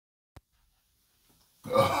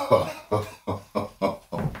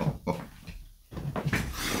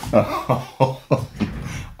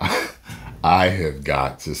I have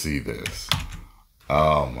got to see this.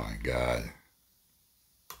 Oh my God.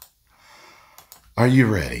 Are you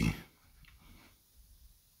ready?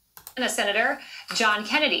 And Senator John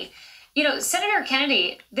Kennedy. You know, Senator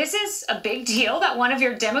Kennedy, this is a big deal that one of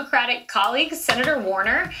your Democratic colleagues, Senator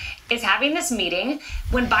Warner, is having this meeting.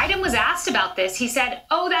 When Biden was asked about this, he said,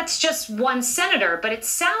 oh, that's just one senator. But it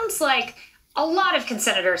sounds like a lot of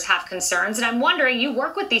senators have concerns. And I'm wondering, you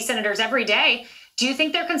work with these senators every day. Do you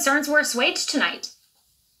think their concerns were assuaged tonight?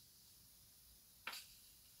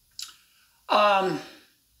 I'm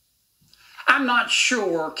not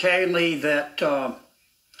sure, Kaylee, that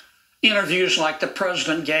interviews like the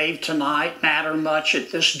president gave tonight matter much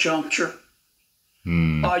at this juncture.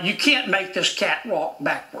 You can't make this cat walk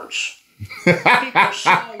backwards. People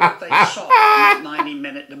saw what they saw in that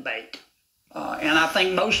 90-minute debate. And I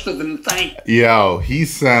think most of them think... Yo, he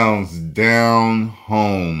sounds down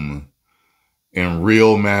home and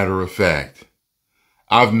real matter of fact.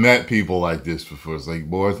 I've met people like this before. It's like,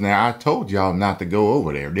 boys, now I told y'all not to go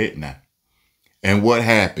over there, didn't I? And what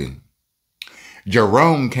happened?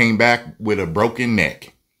 Jerome came back with a broken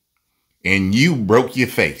neck and you broke your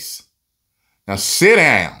face. Now sit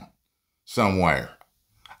down somewhere.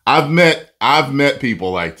 I've met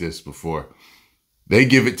people like this before. They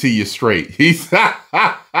give it to you straight. He's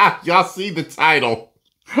y'all see the title.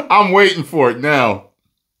 I'm waiting for it now.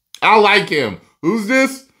 I like him. Who's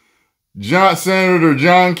this? Senator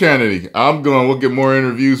John Kennedy. We'll get more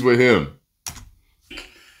interviews with him.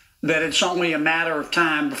 That it's only a matter of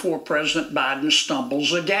time before President Biden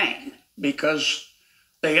stumbles again, because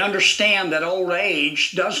they understand that old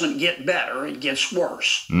age doesn't get better, it gets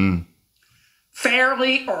worse.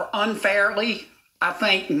 Fairly or unfairly, I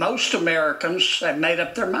think most Americans have made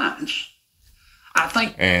up their minds.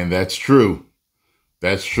 And that's true.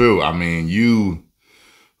 That's true. I mean,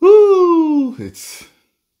 it's,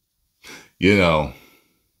 you know,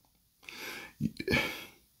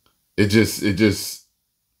 it just,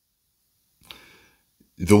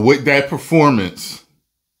 the way that performance,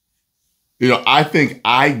 you know, I think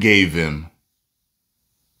I gave him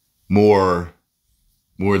more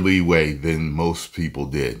leeway than most people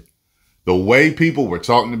did. The way people were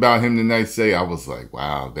talking about him tonight, I was like,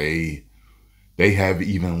 wow, they have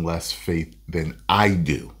even less faith than I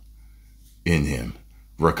do in him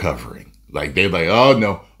recovering. Like, they're like, oh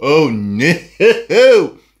no,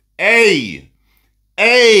 hey,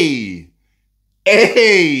 hey,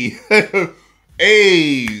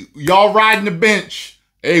 y'all riding the bench.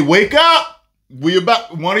 Hey, wake up.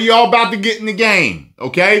 One of y'all about to get in the game.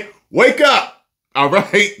 Okay? Wake up. All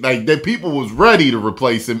right? Like, the people was ready to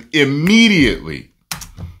replace him immediately. I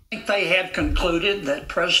think they have concluded that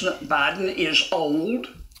President Biden is old,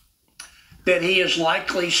 that he is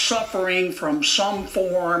likely suffering from some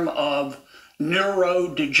form of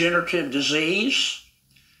neurodegenerative disease,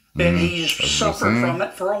 that he's suffered from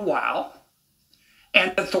it for a while,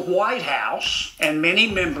 and that the White House and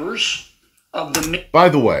many members of the... By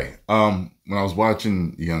the way, when I was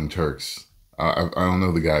watching Young Turks, I don't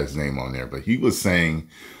know the guy's name on there, but he was saying,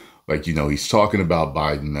 like, you know, he's talking about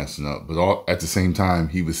Biden messing up, but at the same time,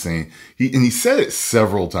 he was saying, he said it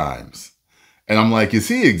several times. And I'm like, is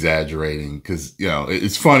he exaggerating? Because, you know,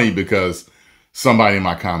 it's funny because somebody in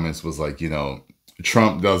my comments was like, you know,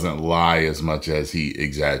 Trump doesn't lie as much as he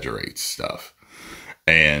exaggerates stuff.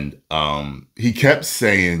 And he kept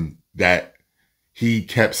saying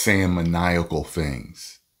maniacal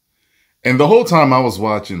things. And the whole time I was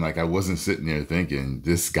watching, like, I wasn't sitting there thinking,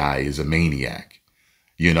 this guy is a maniac.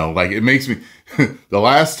 You know, like, it makes me, the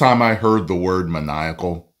last time I heard the word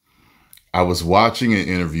maniacal, I was watching an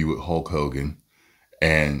interview with Hulk Hogan,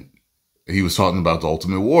 and he was talking about the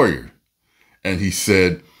Ultimate Warrior. And he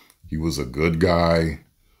said he was a good guy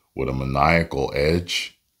with a maniacal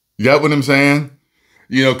edge. You get what I'm saying?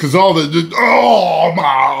 You know, because all the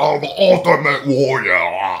Ultimate Warrior,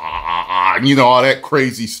 you know, all that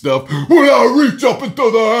crazy stuff. When I reach up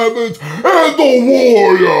into the heavens and the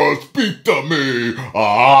warriors speak to me.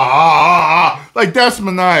 Like, that's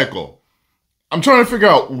maniacal. I'm trying to figure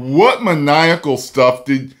out what maniacal stuff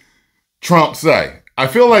did Trump say. I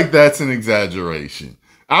feel like that's an exaggeration.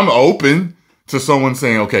 I'm open to someone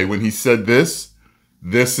saying, okay, when he said this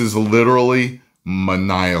is literally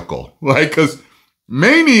maniacal. Like, because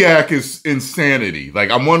maniac is insanity.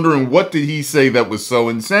 Like, I'm wondering, what did he say that was so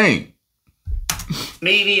insane?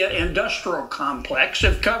 Media industrial complex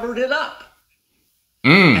have covered it up.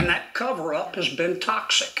 And that cover-up has been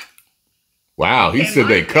toxic. Wow, he said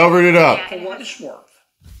they covered it up. For what it's worth.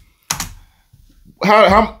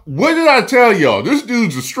 What did I tell y'all? This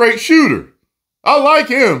dude's a straight shooter. I like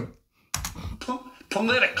him.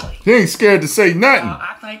 Politically. He ain't scared to say nothing.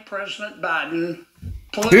 I think President Biden...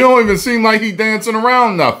 He don't even seem like he dancing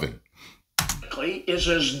around nothing. Is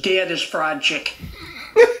as dead as fried chicken.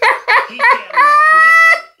 He can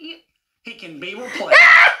quit. He can be replaced.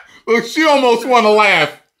 Look, she almost want to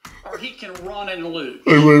laugh. Or he can run and lose.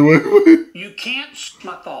 Wait. You can't,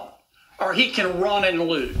 my thought. Or he can run and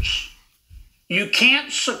lose. You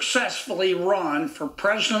can't successfully run for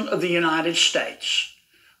President of the United States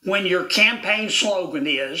when your campaign slogan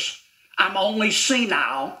is, I'm only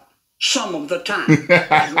senile some of the time,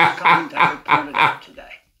 as one commentator pointed out today.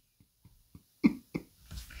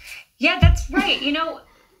 Yeah, that's right. You know,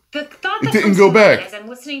 the thought that didn't comes go to back mind as I'm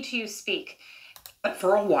listening to you speak. But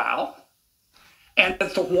for a while, and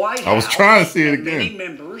at the White House, I was trying to see it many again.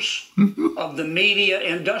 members of the media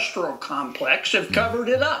industrial complex have covered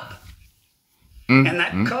it up. And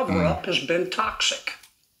that cover-up has been toxic.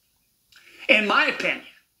 In my opinion,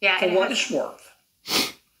 for what it's worth,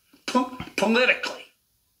 politically,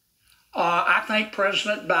 I think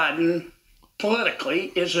President Biden,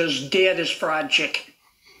 politically, is as dead as fried chicken.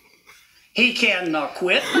 He can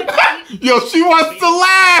quit. Yo, she wants to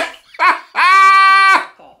laugh.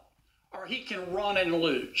 Or he can run and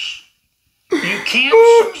lose. You can't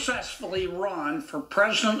successfully run for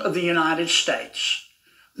President of the United States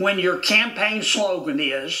when your campaign slogan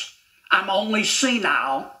is, I'm only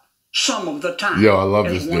senile some of the time. Yo, I love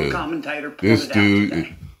as this one dude. commentator pointed out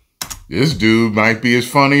today. This dude might be as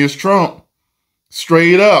funny as Trump.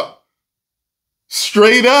 Straight up.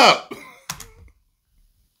 Straight up.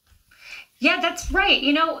 Yeah, that's right.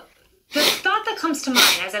 You know, the thought that comes to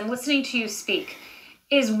mind as I'm listening to you speak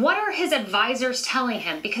is, what are his advisors telling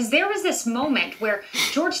him? Because there was this moment where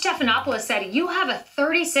George Stephanopoulos said, you have a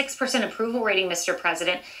 36% approval rating, Mr.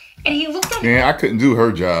 President. And he looked at Man, I couldn't do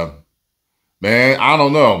her job. Man, I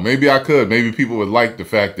don't know. Maybe I could. Maybe people would like the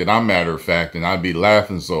fact that I'm matter of fact and I'd be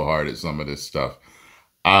laughing so hard at some of this stuff.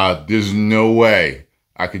 There's no way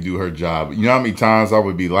I could do her job. You know how many times I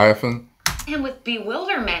would be laughing? him with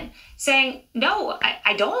bewilderment, saying, no,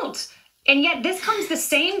 I don't. And yet this comes the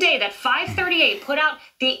same day that 538 put out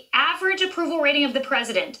the average approval rating of the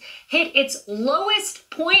president, hit its lowest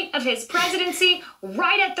point of his presidency,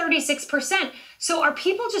 right at 36%. So are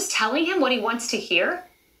people just telling him what he wants to hear?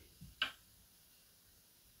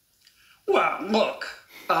 Well, look,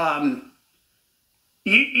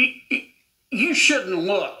 you shouldn't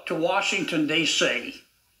look to Washington, D.C.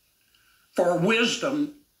 for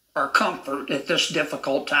wisdom or comfort at this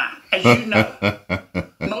difficult time. As you know,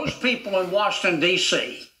 most people in Washington,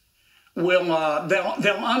 D.C. will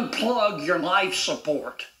they'll unplug your life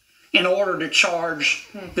support in order to charge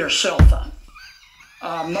their cell phone.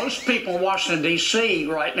 Most people in Washington, D.C.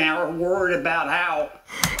 right now are worried about how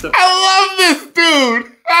I love this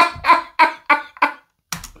dude.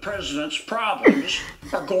 the president's problems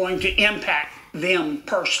are going to impact them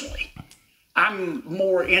personally. I'm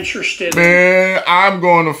more interested Man, I'm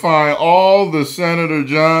going to find all the Senator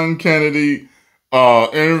John Kennedy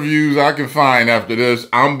interviews I can find after this.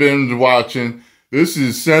 I'm binge watching. This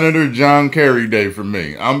is Senator John Kerry Day for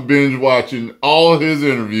me. I'm binge watching all his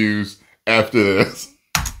interviews after this.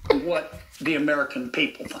 what the American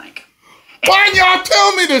people think. Why didn't y'all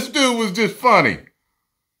tell me this dude was just funny?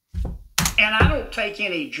 And I don't take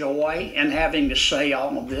any joy in having to say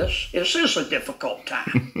all of this. This is a difficult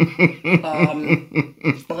time.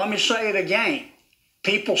 But let me say it again.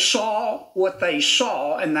 People saw what they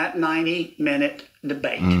saw in that 90-minute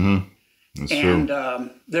debate. That's and true.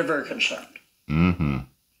 They're very concerned.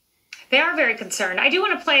 They are very concerned. I do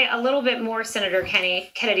want to play a little bit more, Senator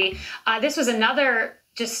Kennedy. This was another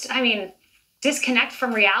disconnect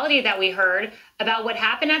from reality that we heard about what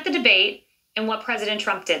happened at the debate and what President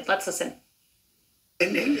Trump did. Let's listen.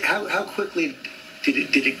 And how quickly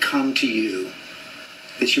did it come to you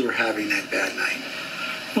that you were having that bad night?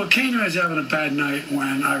 Well, it came to me as having a bad night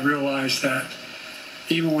when I realized that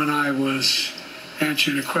even when I was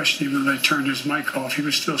answering a question, even though they turned his mic off, he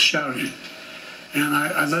was still shouting. And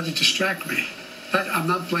I let it distract me. I'm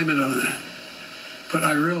not blaming it on that. But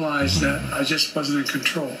I realized that I just wasn't in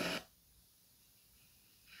control.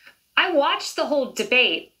 I watched the whole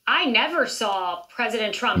debate. I never saw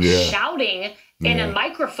President Trump shouting in a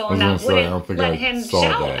microphone that wouldn't let him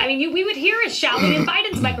shout. That. I mean, we would hear his shouting in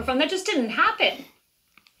Biden's microphone. That just didn't happen.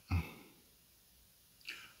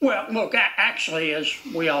 Well, look, actually, as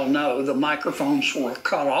we all know, the microphones were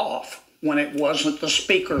cut off when it wasn't the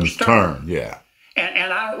speaker's turn. Yeah.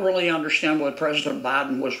 And I don't really understand what President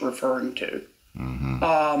Biden was referring to.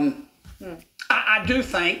 I do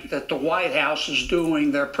think that the White House is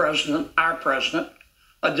doing their president, our president,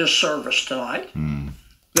 a disservice tonight.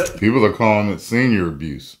 People are calling it senior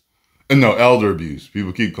abuse. And no, elder abuse.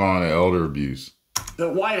 People keep calling it elder abuse.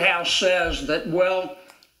 The White House says that, well,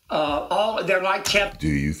 they're like Do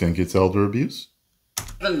you think it's elder abuse?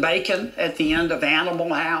 Kevin Bacon at the end of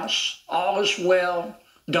Animal House. All is well.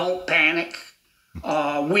 Don't panic.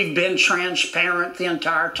 We've been transparent the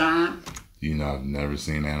entire time. You know, I've never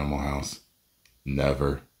seen Animal House.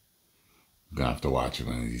 Never. I'm going to have to watch it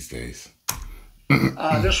one of these days.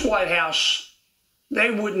 This White House, they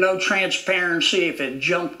would know transparency if it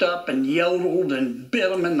jumped up and yodeled and bit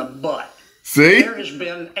them in the butt. See? There has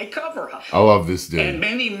been a cover-up. I love this dude. And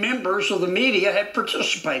many members of the media have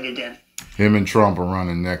participated in it. Him and Trump are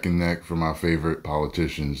running neck and neck for my favorite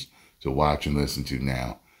politicians to watch and listen to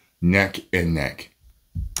now. Neck and neck.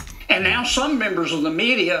 And now some members of the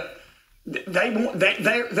media,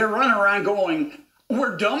 they're running around going,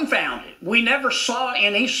 we're dumbfounded. We never saw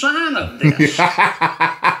any sign of this.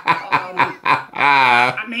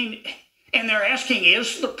 I mean, and they're asking,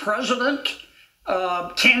 is the president,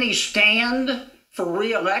 can he stand for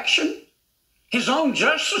re-election? His own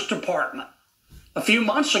Justice Department a few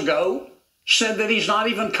months ago said that he's not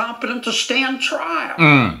even competent to stand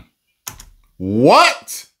trial.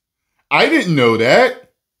 What? I didn't know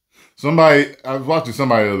that. I was watching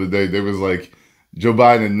somebody the other day. They was like, Joe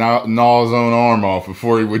Biden gnaw his own arm off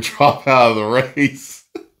before he would drop out of the race.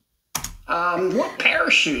 What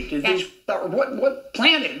parachute did what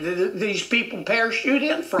planet did these people parachute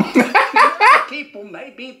in from? People may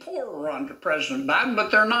be poorer under President Biden, but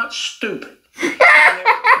they're not stupid. Their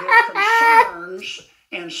concerns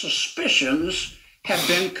and suspicions have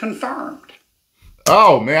been confirmed.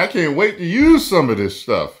 Oh, man, I can't wait to use some of this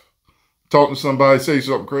stuff. Talking to somebody, say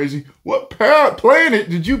something crazy. What planet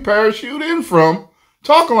did you parachute in from?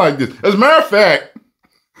 Talking like this. As a matter of fact,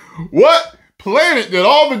 what planet did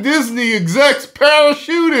all the Disney execs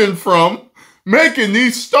parachute in from making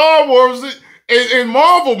these Star Wars and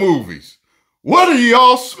Marvel movies? What are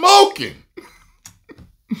y'all smoking?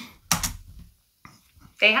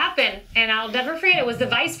 They happen, and I'll never forget, it was the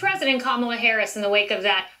Vice President Kamala Harris in the wake of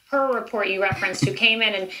that, her report you referenced, who came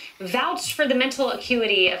in and vouched for the mental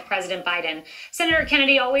acuity of President Biden. Senator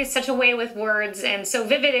Kennedy, always such a way with words and so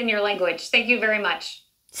vivid in your language. Thank you very much.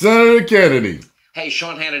 Senator Kennedy. Hey,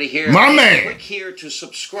 Sean Hannity here. My man. Click here to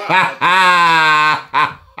subscribe.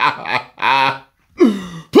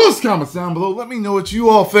 Post comments down below. Let me know what you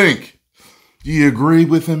all think. Do you agree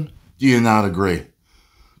with him? Do you not agree?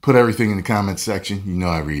 Put everything in the comments section. You know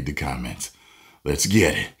I read the comments. Let's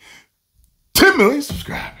get it. 10 million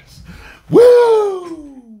subscribers. Woo!